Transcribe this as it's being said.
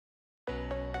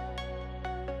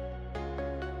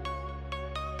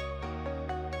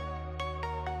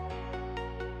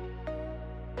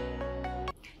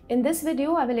In this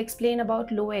video, I will explain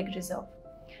about low egg reserve.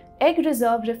 Egg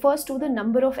reserve refers to the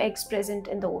number of eggs present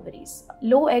in the ovaries.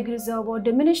 Low egg reserve or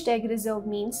diminished egg reserve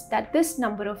means that this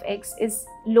number of eggs is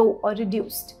low or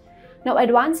reduced. Now,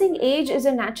 advancing age is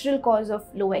a natural cause of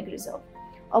low egg reserve.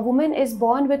 A woman is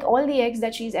born with all the eggs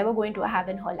that she is ever going to have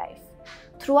in her life.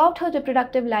 Throughout her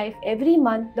reproductive life, every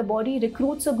month the body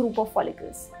recruits a group of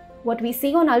follicles. What we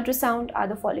see on ultrasound are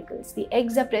the follicles. The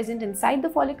eggs are present inside the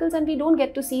follicles and we don't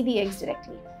get to see the eggs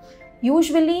directly.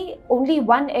 Usually, only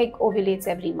one egg ovulates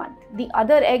every month. The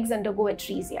other eggs undergo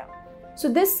atresia.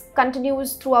 So this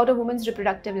continues throughout a woman's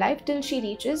reproductive life till she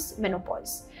reaches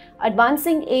menopause.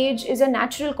 Advancing age is a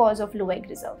natural cause of low egg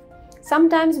reserve.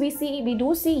 Sometimes we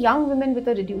do see young women with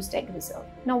a reduced egg reserve.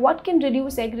 Now, what can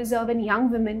reduce egg reserve in young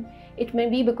women? It may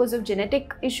be because of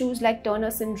genetic issues like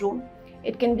Turner syndrome.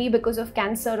 It can be because of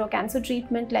cancer or cancer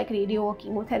treatment like radio or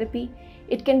chemotherapy.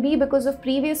 It can be because of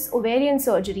previous ovarian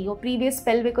surgery or previous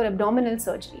pelvic or abdominal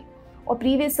surgery or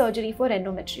previous surgery for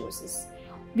endometriosis.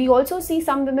 We also see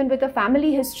some women with a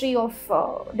family history of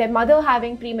their mother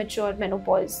having premature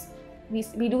menopause.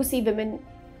 We do see women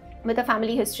with a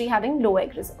family history having low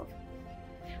egg reserve.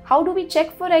 How do we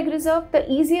check for egg reserve? The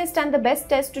easiest and the best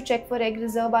test to check for egg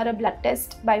reserve are a blood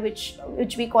test by which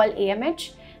we call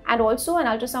AMH, and also an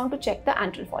ultrasound to check the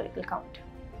antral follicle count.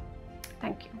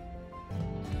 Thank you.